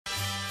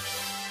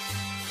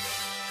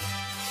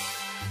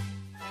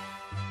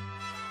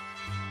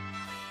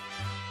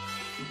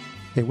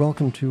Hey,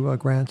 welcome to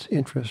Grant's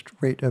Interest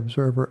Rate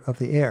Observer of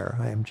the Air.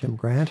 I am Jim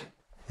Grant,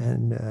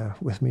 and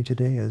with me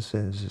today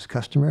is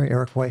customary,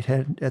 Eric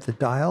Whitehead at the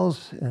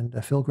dials, and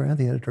Phil Grant,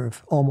 the editor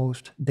of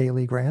Almost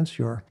Daily Grants,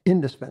 your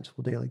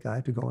indispensable daily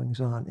guide to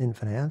goings-on in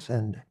finance.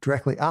 And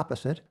directly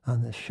opposite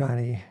on this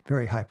shiny,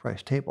 very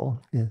high-priced table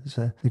is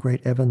the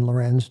great Evan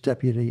Lorenz,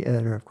 deputy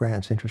editor of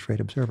Grant's Interest Rate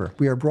Observer.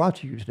 We are brought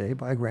to you today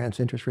by Grant's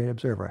Interest Rate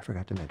Observer. I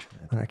forgot to mention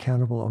it. An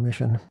accountable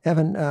omission.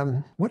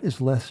 Evan, what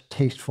is less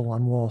tasteful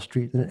on Wall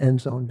Street than an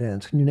end zone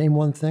dance? Can you name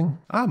one thing?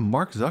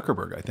 Mark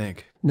Zuckerberg, I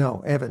think.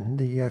 No, Evan,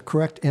 the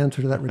correct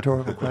answer to that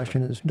rhetorical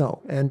question is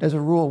no. And as a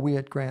rule, we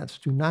at Grants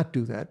do not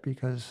do that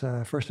because,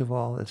 first of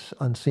all, it's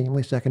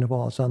unseemly. Second of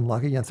all, it's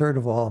unlucky. And third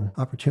of all,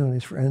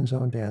 opportunities for end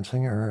zone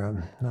dancing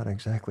are not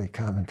exactly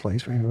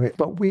commonplace.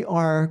 But we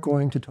are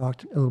going to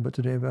talk a little bit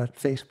today about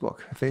Facebook.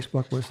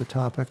 Facebook was the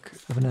topic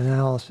of an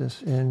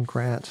analysis in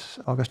Grants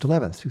August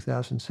 11th,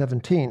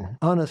 2017.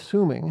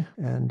 Unassuming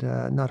and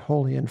not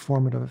wholly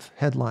informative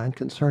headline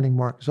concerning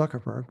Mark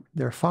Zuckerberg,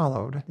 there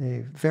followed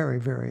a very,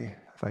 very,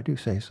 if I do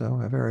say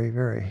so, a very,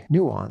 very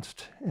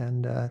nuanced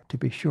and, to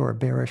be sure,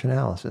 bearish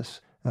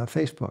analysis.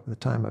 Facebook, at the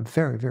time, a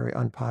very, very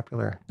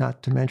unpopular,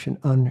 not to mention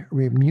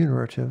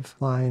unremunerative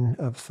line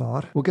of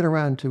thought. We'll get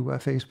around to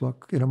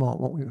Facebook in a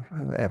moment, won't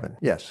we, Evan?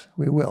 Yes,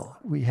 we will.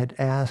 We had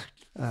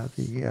asked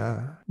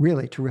the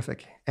really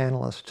terrific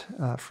analyst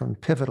from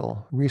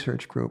Pivotal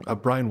Research Group.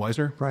 Brian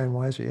Weiser? Brian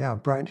Weiser, yeah.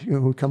 Brian,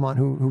 who come on,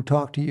 who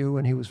talked to you,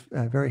 and he was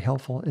very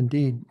helpful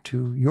indeed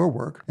to your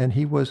work. And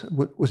he was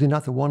he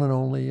not the one and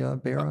only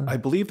bear on? I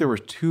believe there were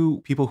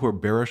two people who were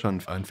bearish on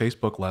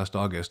Facebook last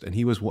August, and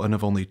he was one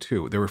of only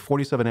two. There were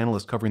 47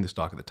 analysts covering the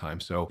stock at the time.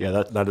 So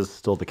yeah, that is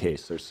still the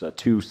case. There's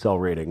two sell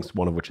ratings,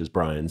 one of which is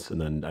Brian's, and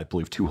then I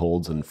believe 2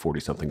 holds and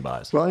 40-something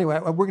buys. Well, anyway,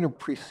 we're going to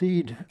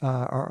precede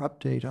our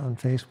update on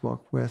Facebook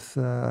with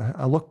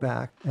a look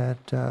back at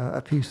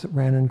a piece that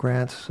ran in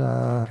Grants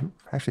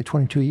actually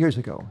 22 years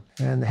ago.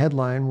 And the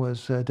headline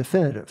was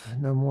definitive.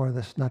 No more of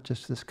this, not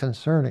just this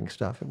concerning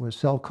stuff. It was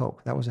sell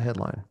Coke. That was the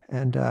headline.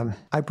 And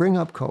I bring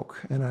up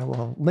Coke, and I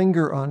will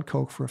linger on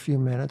Coke for a few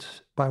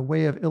minutes by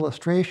way of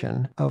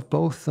illustration of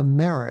both the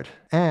merit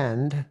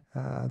and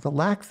the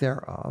lack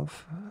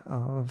thereof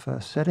of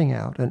setting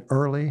out an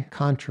early,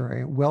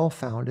 contrary,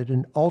 well-founded,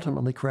 and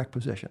ultimately correct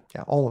position.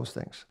 Yeah, all those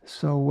things.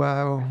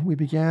 So we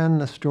began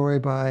the story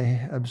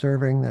by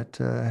observing that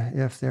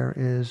if there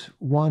is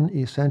one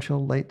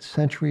essential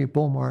late-century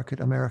bull market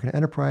American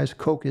enterprise,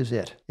 Coke is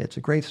it. It's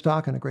a great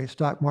stock in a great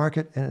stock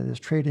market, and it is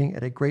trading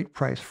at a great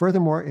price.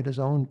 Furthermore, it is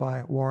owned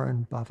by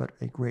Warren Buffett,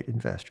 a great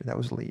investor. That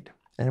was the lead.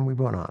 And we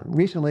went on.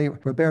 Recently,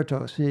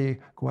 Roberto C.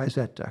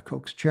 Guazzetta,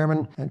 Coke's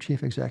chairman and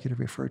chief executive,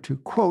 referred to,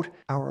 quote,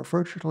 our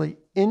virtually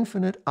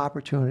infinite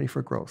opportunity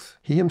for growth.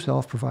 He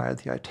himself provided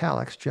the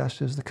italics,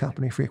 just as the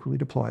company frequently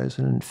deploys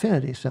an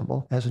infinity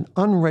symbol as an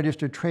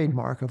unregistered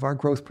trademark of our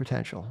growth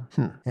potential.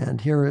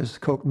 And here is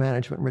Coke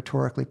management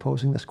rhetorically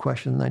posing this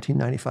question in the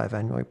 1995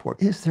 annual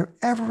report. Is there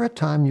ever a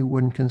time you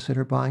wouldn't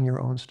consider buying your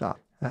own stock?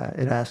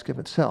 It asked of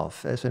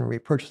itself, as in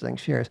repurchasing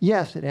shares.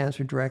 Yes, it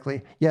answered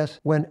directly.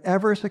 Yes,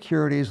 whenever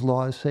securities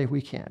laws say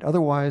we can't.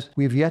 Otherwise,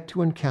 we've yet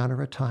to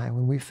encounter a time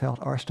when we felt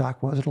our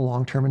stock wasn't a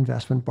long-term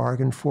investment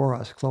bargain for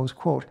us, close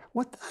quote.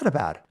 What's that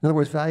about? In other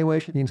words,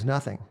 valuation means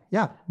nothing.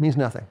 Yeah, means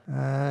nothing.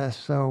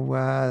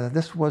 So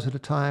this was at a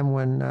time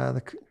when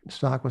the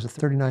stock was at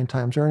 39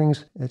 times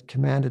earnings. It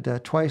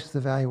commanded twice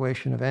the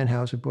valuation of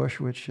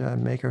Anheuser-Busch, which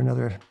make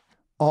another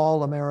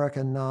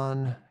all-American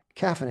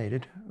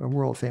non-caffeinated, a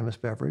world-famous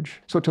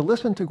beverage. So to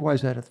listen to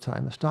Guazzetta at the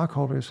time, the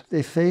stockholders,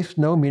 they faced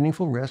no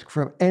meaningful risk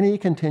from any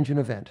contingent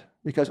event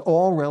because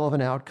all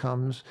relevant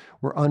outcomes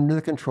were under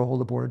the control of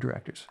the board of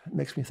directors. It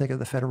makes me think of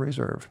the Federal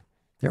Reserve.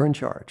 They're in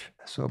charge.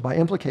 So by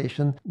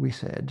implication, we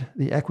said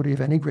the equity of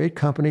any great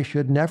company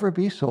should never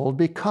be sold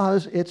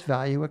because its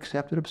value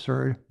accepted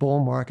absurd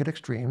bull market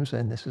extremes,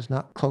 and this is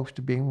not close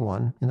to being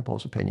one in the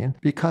bull's opinion,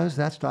 because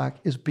that stock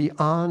is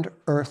beyond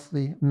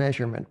earthly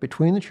measurement.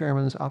 Between the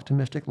chairman's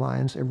optimistic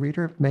lines, a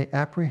reader may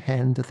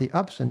apprehend that the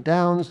ups and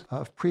downs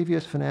of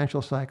previous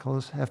financial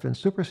cycles have been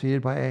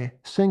superseded by a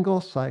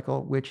single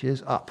cycle which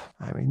is up.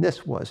 I mean,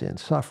 this was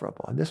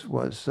insufferable. And this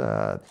was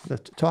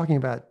talking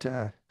about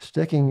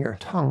sticking your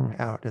tongue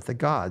out at the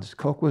gods.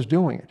 Coke was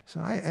doing it.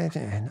 So I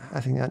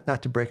think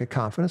not to break a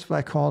confidence, but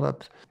I called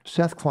up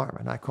Seth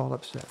Klarman. I called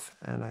up Seth,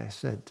 and I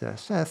said,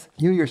 Seth,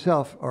 you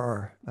yourself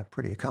are a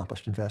pretty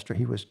accomplished investor.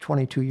 He was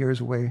 22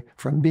 years away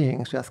from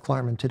being Seth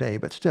Klarman today,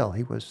 but still,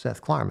 he was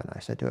Seth Klarman. I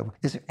said to him,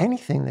 is there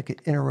anything that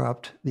could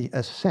interrupt the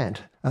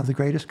ascent of the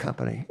greatest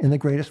company in the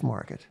greatest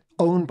market,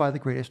 owned by the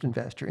greatest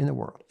investor in the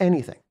world?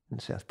 Anything?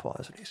 And Seth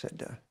paused, and he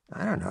said,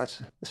 I don't know.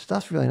 The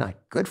stuff's really not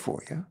good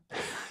for you.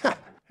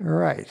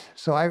 Right.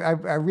 So I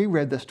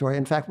reread this story.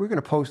 In fact, we're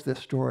going to post this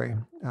story.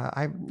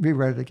 I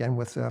reread it again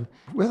with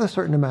a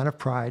certain amount of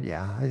pride.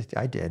 Yeah,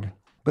 I did.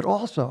 But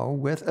also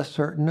with a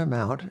certain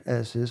amount,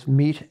 as is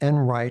meet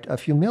and right,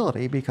 of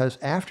humility, because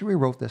after we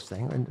wrote this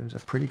thing, and it was a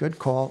pretty good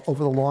call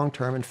over the long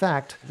term. In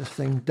fact, this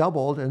thing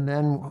doubled and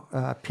then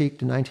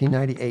peaked in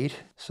 1998.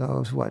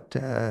 So it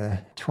was,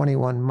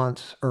 21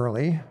 months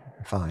early.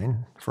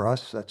 fine. For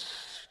us,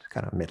 that's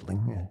kind of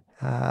middling.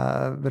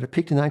 But it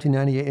peaked in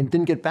 1998 and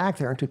didn't get back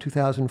there until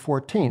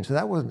 2014. So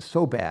that wasn't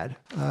so bad.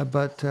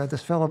 But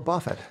this fellow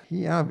Buffett,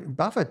 he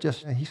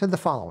said the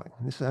following.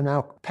 I'm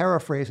now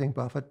paraphrasing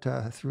Buffett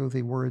through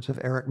the words of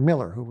Eric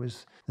Miller, who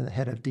was the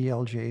head of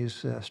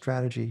DLJ's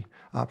strategy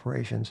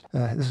operations.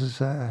 This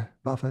is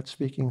Buffett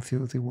speaking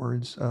through the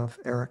words of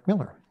Eric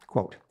Miller.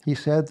 Quote, he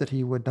said that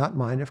he would not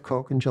mind if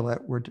Coke and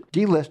Gillette were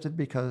delisted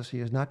because he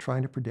is not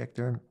trying to predict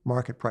their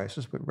market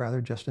prices, but rather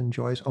just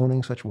enjoys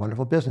owning such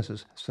wonderful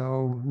businesses.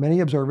 So many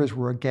observers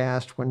were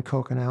aghast when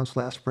Coke announced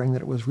last spring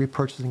that it was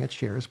repurchasing its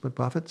shares, but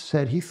Buffett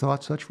said he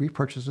thought such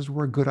repurchases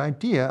were a good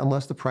idea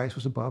unless the price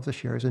was above the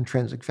share's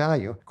intrinsic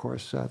value. Of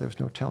course, there's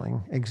no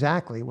telling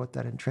exactly what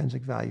that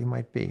intrinsic value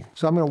might be.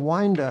 So I'm going to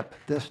wind up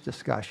this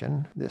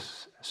discussion,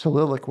 this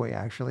soliloquy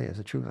actually is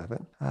the truth of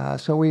it.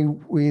 So we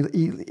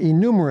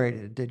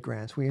enumerated, did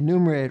Grants, we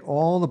enumerated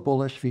all the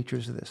bullish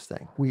features of this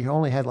thing. We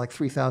only had like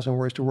 3,000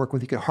 words to work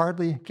with. You could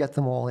hardly get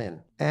them all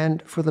in.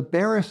 And for the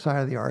bearish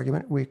side of the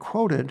argument, we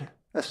quoted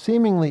a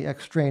seemingly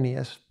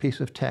extraneous piece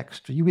of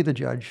text. You be the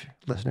judge,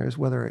 listeners,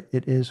 whether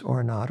it is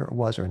or not, or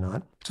was or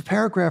not. It's a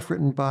paragraph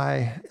written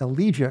by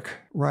elegiac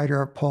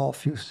writer Paul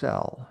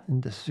Fusselll.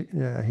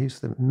 He's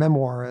the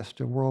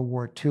memoirist of World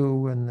War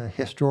II and the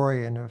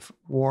historian of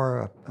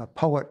war, a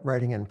poet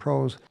writing in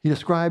prose. He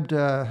described,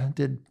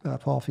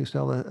 Paul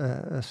Fusselll,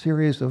 a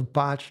series of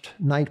botched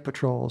night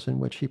patrols in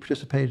which he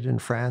participated in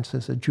France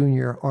as a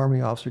junior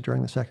army officer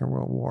during the Second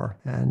World War.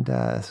 And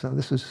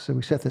so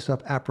we set this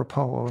up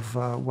apropos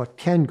of what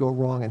can go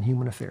wrong in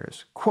human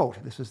affairs.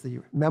 Quote, this is the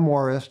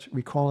memoirist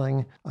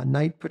recalling a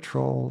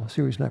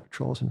series of night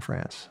patrols in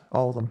France.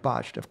 All of them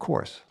botched, of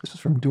course. This is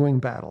from Doing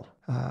Battle.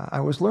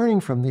 I was learning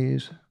from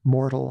these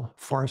mortal,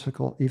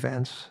 farcical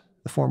events,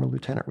 the former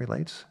lieutenant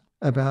relates,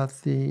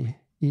 about the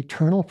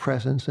eternal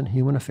presence in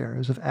human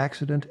affairs of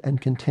accident and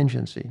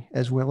contingency,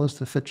 as well as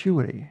the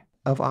fatuity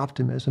of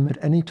optimism at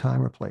any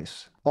time or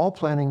place. All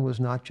planning was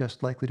not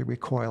just likely to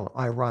recoil,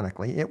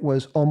 ironically. It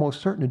was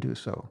almost certain to do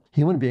so.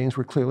 Human beings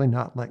were clearly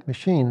not like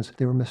machines.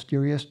 They were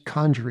mysterious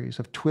congeries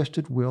of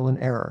twisted will and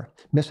error,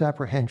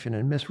 misapprehension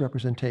and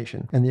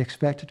misrepresentation, and the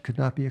expected could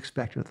not be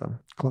expected of them.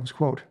 Close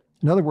quote.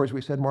 In other words,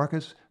 we said,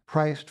 Marcus,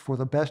 priced for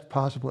the best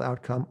possible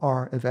outcome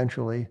are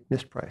eventually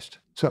mispriced.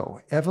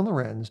 So, Evan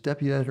Lorenz,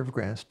 deputy editor of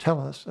Grants,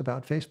 tell us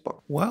about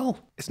Facebook. Well,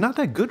 it's not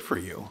that good for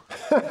you.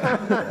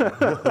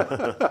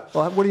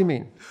 Well, what do you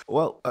mean?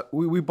 Well,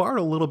 we borrowed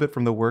a little bit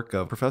from the work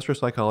of professor of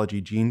psychology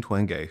Jean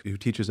Twenge, who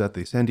teaches at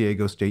the San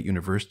Diego State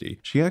University.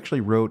 She actually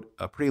wrote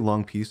a pretty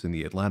long piece in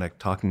The Atlantic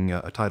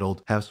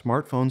titled, Have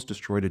Smartphones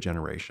Destroyed a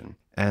Generation?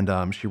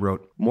 And she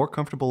wrote, more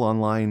comfortable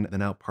online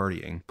than out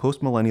partying.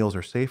 Post-millennials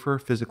are safer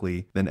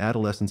physically than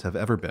adolescents have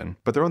ever been,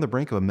 but they're on the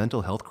brink of a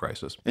mental health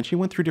crisis. And she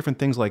went through different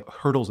things like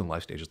hurdles in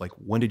life stages, like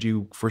when did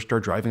you first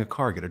start driving a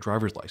car, get a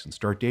driver's license,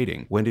 start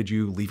dating? When did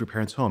you leave your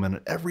parents' home? And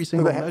every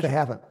single measure. They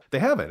haven't. They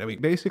haven't. I mean,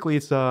 basically,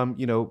 it's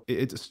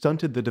it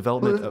stunted the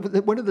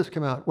development. When did this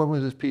come out? When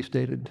was this piece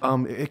dated?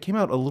 It came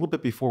out a little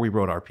bit before we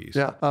wrote our piece.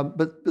 Yeah,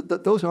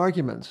 but those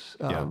arguments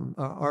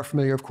are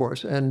familiar, of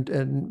course,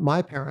 and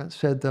my parents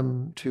said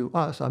them to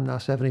us. I'm now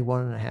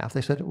 71 and a half.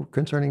 They said it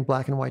concerning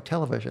black and white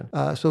television.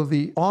 So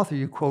the author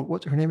you quote,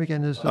 what's her name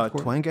again? Is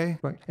Twenge?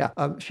 Right. Yeah.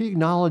 She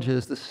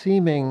acknowledges the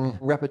seeming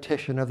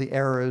repetition of the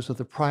errors of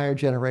the prior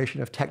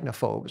generation of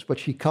technophobes, but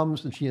she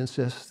comes and she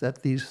insists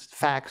that these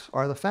facts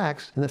are the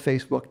facts, and that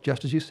Facebook,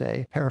 just as you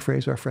say,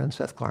 paraphrase our friend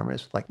Seth Klarman,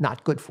 is like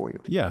not good for you.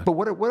 Yeah. But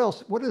what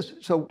else?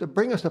 So to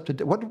bring us up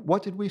to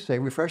what did we say?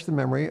 Refresh the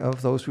memory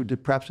of those who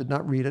perhaps did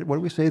not read it. What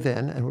did we say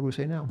then, and what do we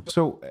say now?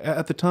 So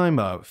at the time,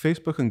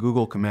 Facebook and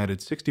Google commanded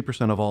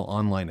 60% of all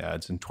online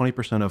ads and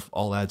 20% of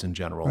all ads in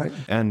general. Right.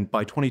 And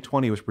by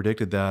 2020, it was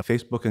predicted that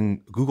Facebook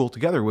and Google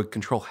together would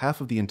control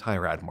half of the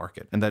entire ad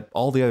market, and that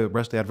all the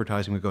rest of the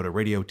advertising would go to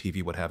radio,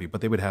 TV, what have you,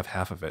 but they would have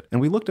half of it. And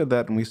we looked at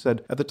that and we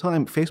said, at the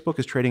time, Facebook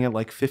is trading at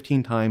like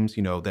 15 times,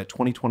 that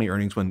 2020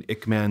 earnings when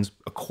it commands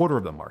a quarter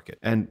of the market.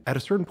 And at a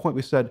certain point,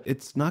 we said,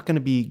 it's not going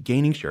to be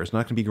gaining share. It's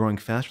not going to be growing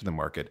faster than the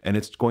market. And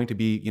it's going to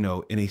be,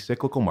 in a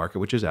cyclical market,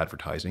 which is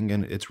advertising,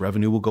 and its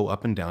revenue will go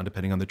up and down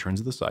depending on the trends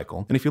of the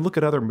cycle. And if you look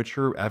at other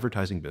mature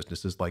advertising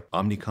businesses like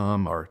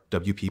Omnicom or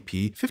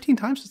WPP, 15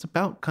 times is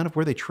about kind of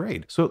where they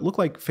trade. So it looked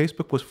like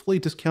Facebook was fully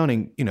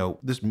discounting,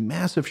 this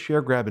massive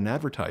share grab in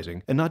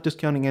advertising and not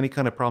discounting any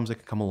kind of problems that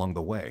can come along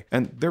the way.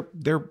 And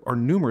there are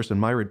numerous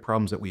and myriad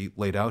problems that we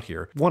laid out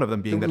here. One of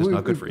them being that it's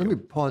not good for you. Let me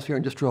pause here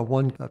and just draw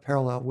one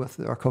parallel with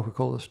our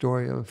Coca-Cola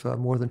story of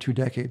more than 2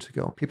 decades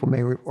ago. People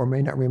may or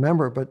may not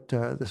remember, but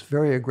this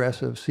very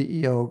aggressive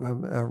CEO,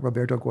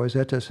 Roberto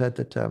Goizeta, said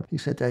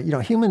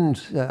that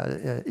humans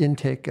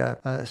intake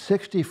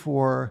 60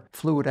 64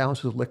 fluid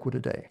ounces of liquid a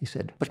day. He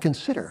said, but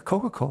consider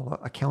Coca-Cola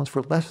accounts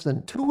for less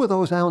than 2 of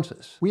those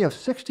ounces. We have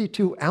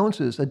 62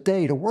 ounces a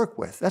day to work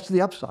with. That's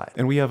the upside.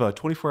 And we have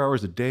 24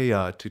 hours a day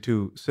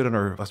to sit on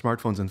our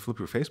smartphones and flip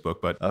through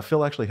Facebook. But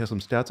Phil actually has some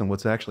stats on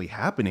what's actually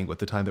happening with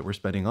the time that we're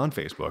spending on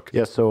Facebook.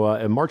 Yeah, so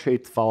a March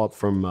 8th follow-up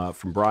from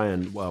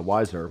Brian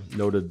Weiser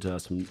noted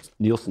some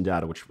Nielsen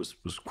data, which was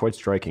quite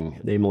striking,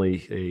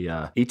 namely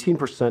a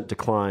 18%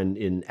 decline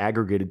in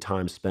aggregated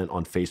time spent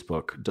on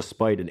Facebook,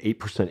 despite an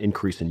 8%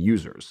 increase in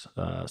users.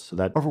 So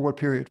that Over what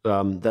period?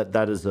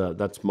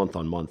 That's month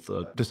on month.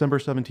 December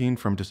 17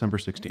 from December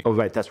 16. Oh,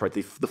 right, that's right.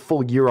 The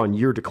full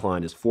year-on-year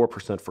decline is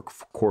 4% for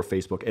core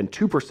Facebook, and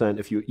 2%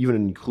 if you even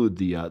include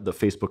the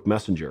Facebook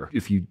Messenger.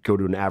 If you go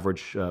to an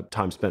average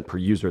time spent per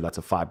user, that's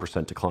a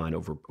 5% decline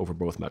over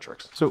both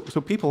metrics. So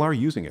people are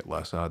using it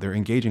less. They're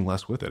engaging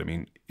less with it. I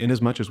mean, in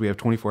as much as we have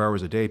 24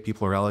 hours a day,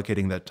 people are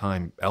allocating that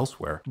time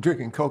elsewhere.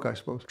 Drinking Coke, I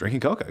suppose.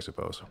 Drinking Coke, I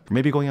suppose. Or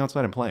maybe going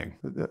outside and playing.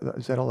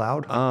 Is that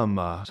allowed?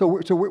 So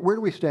where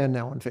do we stand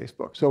now on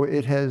Facebook? So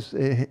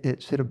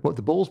it's hit what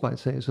the bulls might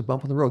say is a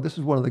bump in the road. This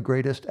is one of the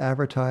greatest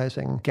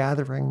advertising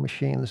gathering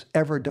machines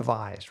ever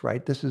devised,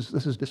 right? This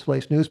is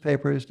displaced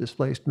newspapers,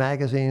 displaced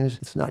magazines.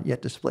 It's not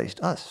yet displaced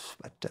us,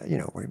 but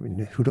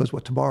who knows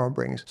what tomorrow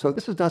brings. So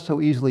this is not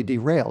so easily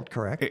derailed,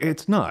 correct?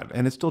 It's not,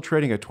 and it's still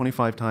trading at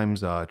 25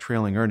 times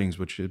trailing earnings,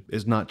 which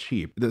is not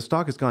cheap. The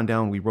stock has gone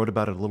down. We wrote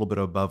about it a little bit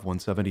above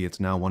 170. It's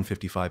now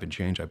 155 and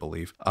change, I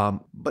believe.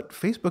 But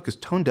Facebook is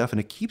tone deaf, and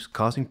it keeps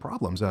causing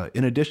problems.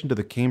 In addition to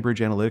the Cambridge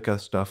Analytica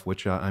stuff,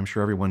 which I'm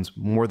sure everyone's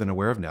more than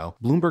aware of now,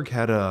 Bloomberg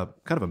had a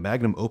kind of a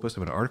magnum opus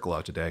of an article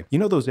out today. You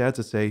know those ads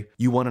that say,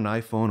 you want an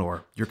iPhone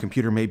or your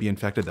computer may be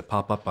infected that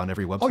pop up on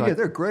every website? Oh, yeah,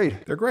 they're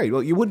great. They're great.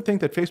 Well, you wouldn't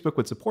think that Facebook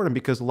would support them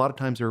because a lot of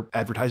times they're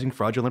advertising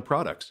fraudulent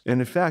products. And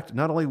in fact,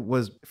 not only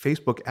was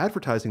Facebook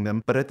advertising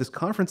them, but at this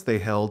conference they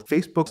held,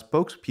 Facebook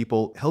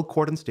spokespeople held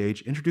court on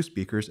stage, introduced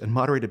speakers, and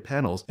moderated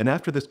panels. And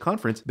after this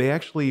conference, they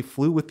actually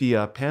flew with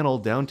the panel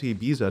down to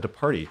Ibiza to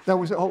party.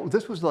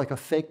 This was like a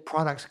fake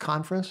products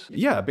conference?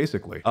 Yeah,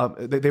 basically.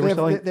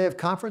 They have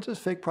conferences,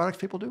 fake products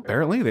people do?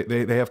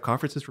 Apparently, they have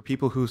conferences for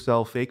people who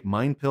sell fake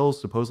mind pills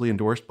supposedly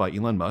endorsed by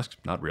Elon Musk,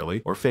 not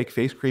really, or fake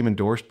face cream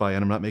endorsed by,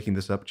 and I'm not making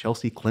this up,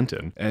 Chelsea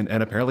Clinton. And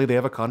apparently they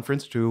have a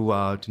conference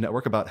to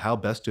network about how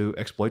best to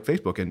exploit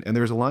Facebook. And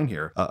there's a line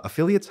here,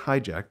 affiliates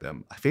hijack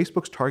them.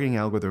 Facebook's targeting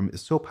algorithm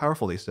is so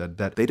powerful, they said,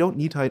 that they don't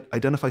need to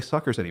identify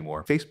suckers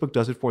anymore. Facebook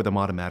does it for them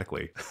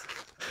automatically.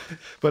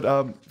 But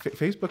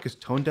Facebook is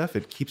tone deaf.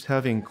 It keeps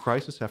having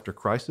crisis after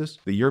crisis.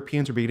 The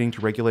Europeans are beginning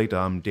to regulate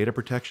data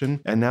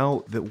protection. And now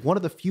one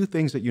of the few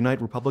things that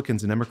unite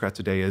Republicans and Democrats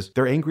today is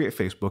they're angry at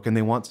Facebook and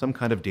they want some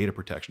kind of data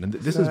protection. And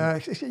this is...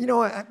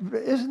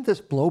 isn't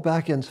this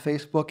blowback against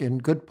Facebook in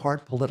good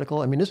part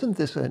political? I mean, isn't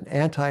this an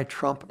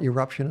anti-Trump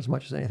eruption as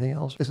much as anything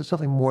else? Is it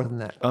something more than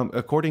that?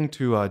 According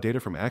to data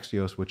from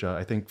Axios, which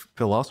I think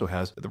Phil also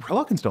has, the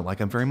Republicans don't like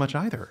him very much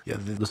either. Yeah,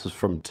 this is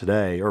from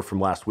today, or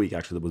from last week,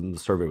 actually, when the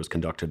survey was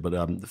conducted. But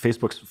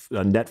Facebook's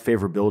net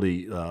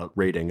favorability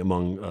rating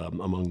among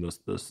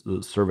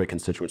the survey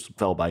constituents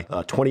fell by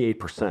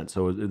 28%.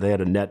 So they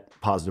had a net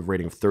positive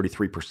rating of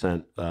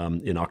 33%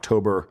 in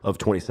October of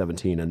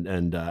 2017,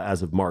 and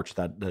as of March,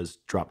 that has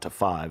dropped to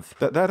 5.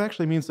 That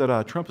actually means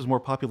that Trump is more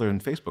popular than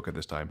Facebook at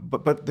this time.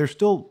 But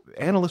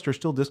analysts are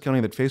still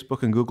discounting that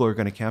Facebook and Google are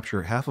going to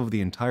capture half of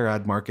the entire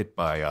ad market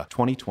by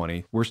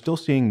 2020. We're still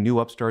seeing new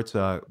upstarts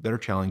that are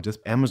challenged.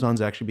 Amazon's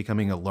actually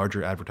becoming a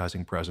larger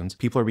advertising presence.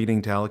 People are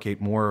beginning to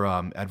allocate more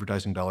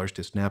advertising dollars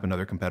to Snap and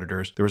other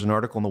competitors. There was an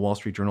article in the Wall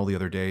Street Journal the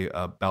other day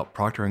about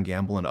Procter &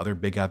 Gamble and other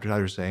big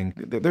advertisers saying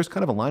there's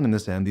kind of a line in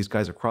this end. These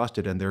guys have crossed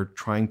it, and they're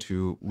trying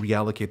to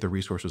reallocate their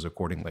resources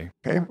accordingly.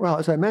 Okay. Well,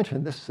 as I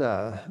mentioned, this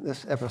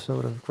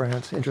episode of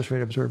Grant's Interest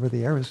Rate Observer of the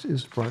Year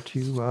is brought to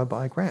you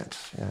by Grant,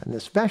 and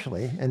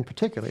especially and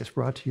particularly, it's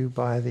brought to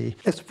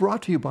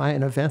you by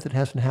an event that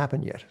hasn't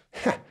happened yet.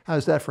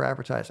 How's that for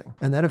advertising?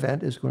 And that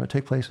event is going to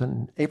take place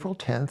on April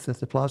 10th at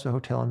the Plaza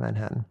Hotel in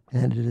Manhattan,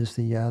 and it is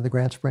the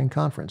Grant Spring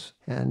Conference.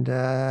 And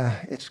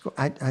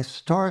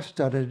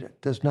star-studded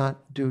does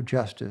not do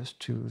justice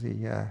to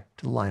the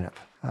lineup.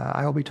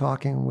 I will be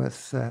talking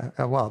with,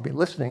 I'll be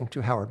listening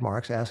to Howard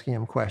Marks, asking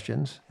him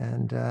questions.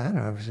 And I don't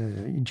know,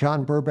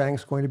 John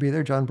Burbank's going to be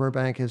there. John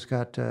Burbank has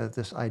got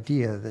this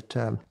idea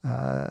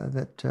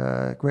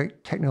that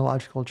great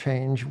technological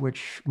change,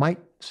 which might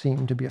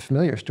seem to be a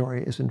familiar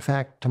story, is in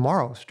fact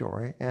tomorrow's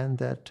story, and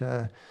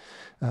that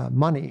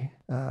money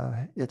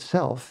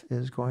itself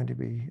is going to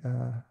be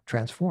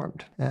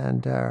transformed.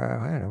 And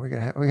I don't know,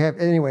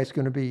 anyway, it's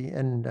going to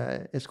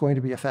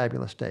be a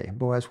fabulous day.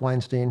 Boaz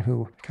Weinstein,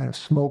 who kind of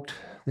smoked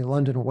the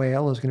London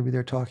whale, is going to be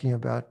there talking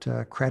about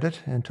credit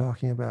and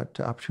talking about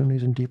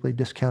opportunities in deeply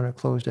discounted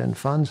closed-end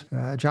funds.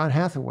 John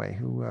Hathaway,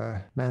 who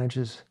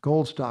manages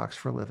gold stocks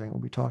for a living, will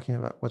be talking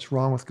about what's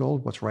wrong with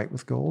gold, what's right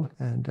with gold.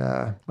 And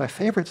my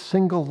favorite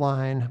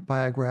single-line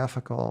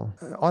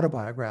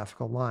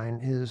autobiographical line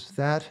is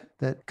that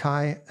that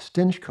Kai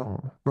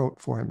Stinchcomb wrote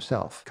for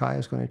himself. Kai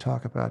is going to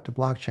talk about the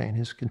blockchain.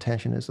 His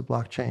contention is the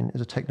blockchain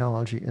is a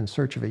technology in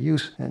search of a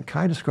use. And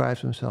Kai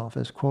describes himself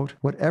as, quote,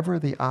 whatever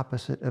the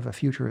opposite of a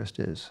futurist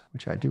is,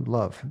 which I do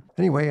love.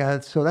 Anyway,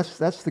 so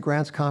that's the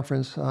Grants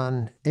Conference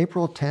on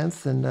April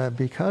 10th. And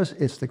because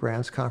it's the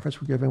Grants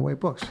Conference, we're giving away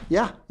books.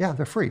 Yeah,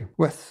 they're free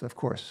with, of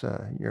course,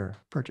 your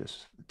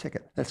purchase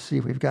ticket. Let's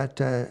see, we've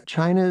got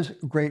China's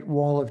Great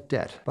Wall of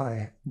Debt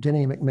by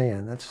Denny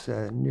McMahon. That's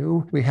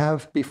new. We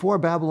have Before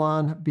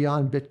Babylon,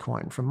 Beyond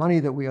Bitcoin, From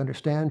Money That We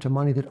Understand to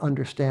Money That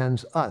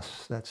Understands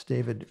Us. That's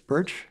David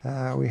Birch.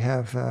 We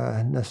have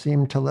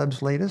Nassim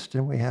Taleb's latest,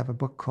 and we have a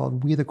book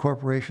called We the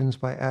Corporations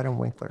by Adam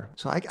Winkler.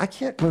 So I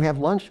can't, we have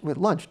lunch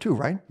too,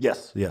 right?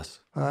 Yes.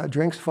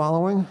 Drinks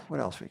following. What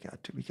else we got?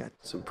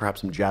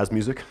 Perhaps some jazz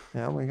music.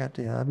 Yeah, we got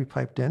that'll be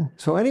piped in.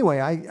 So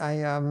anyway,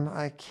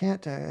 I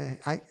can't.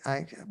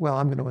 Well,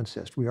 I'm going to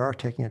insist. We are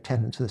taking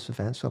attendance at this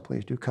event, so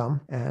please do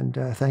come. And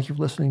thank you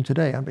for listening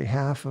today. On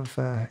behalf of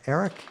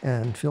Eric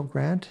and Phil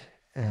Grant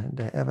and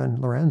Evan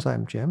Lorenz,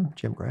 I'm Jim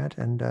Grant,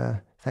 and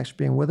thanks for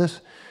being with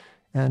us.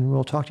 And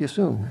we'll talk to you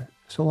soon.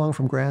 So long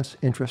from Grant's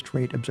Interest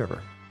Rate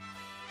Observer.